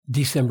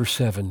December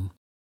 7,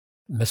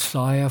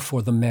 Messiah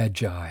for the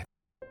Magi.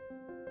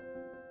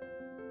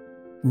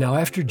 Now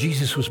after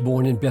Jesus was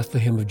born in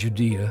Bethlehem of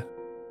Judea,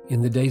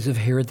 in the days of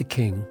Herod the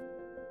king,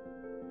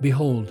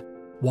 behold,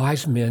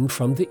 wise men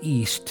from the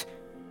east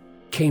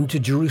came to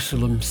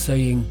Jerusalem,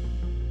 saying,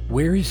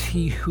 Where is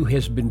he who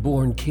has been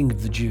born King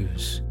of the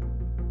Jews?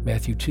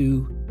 Matthew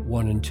 2,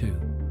 1 and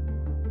 2.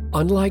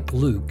 Unlike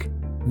Luke,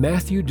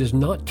 Matthew does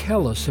not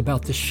tell us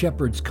about the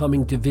shepherds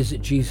coming to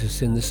visit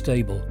Jesus in the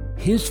stable.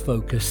 His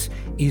focus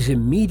is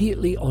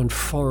immediately on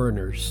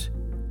foreigners,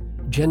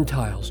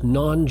 Gentiles,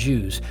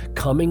 non-Jews,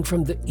 coming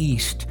from the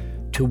east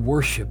to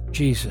worship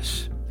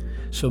Jesus.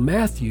 So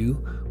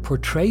Matthew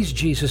portrays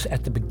Jesus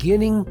at the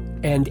beginning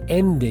and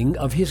ending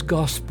of his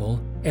gospel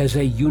as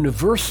a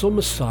universal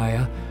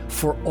Messiah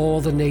for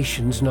all the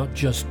nations, not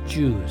just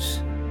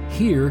Jews.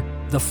 Here,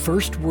 the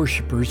first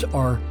worshipers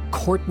are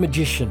court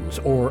magicians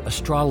or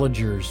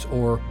astrologers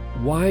or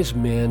wise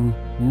men,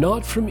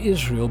 not from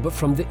Israel but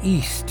from the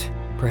east,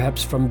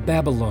 perhaps from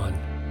Babylon.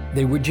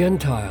 They were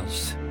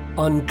Gentiles,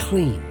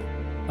 unclean,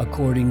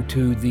 according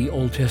to the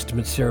Old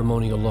Testament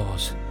ceremonial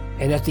laws.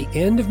 And at the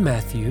end of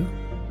Matthew,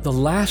 the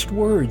last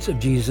words of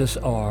Jesus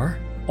are,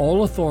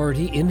 All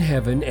authority in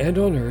heaven and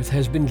on earth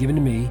has been given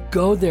to me.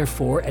 Go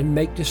therefore and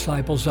make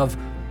disciples of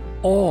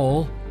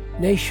all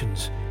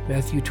nations.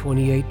 Matthew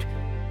 28,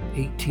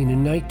 18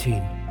 and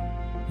 19.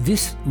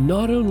 This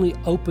not only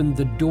opened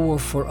the door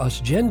for us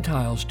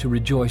Gentiles to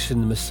rejoice in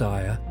the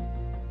Messiah,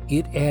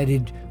 it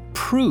added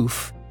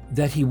proof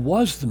that he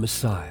was the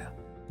Messiah,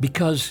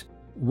 because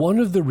one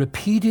of the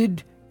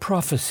repeated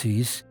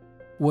prophecies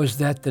was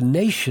that the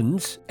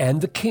nations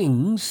and the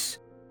kings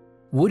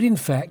would in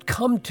fact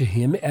come to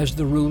him as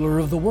the ruler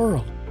of the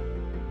world.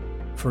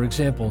 For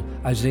example,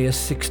 Isaiah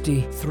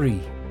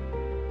 63,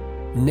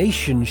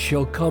 Nations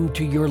shall come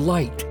to your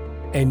light,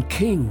 and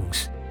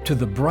kings to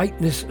the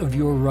brightness of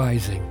your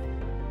rising.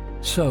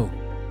 So,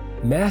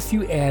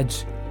 Matthew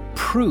adds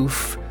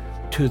proof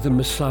to the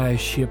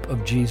messiahship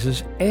of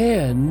Jesus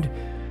and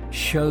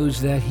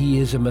shows that he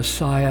is a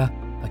Messiah,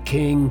 a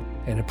king,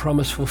 and a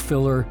promise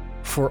fulfiller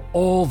for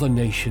all the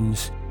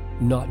nations,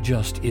 not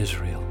just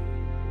Israel.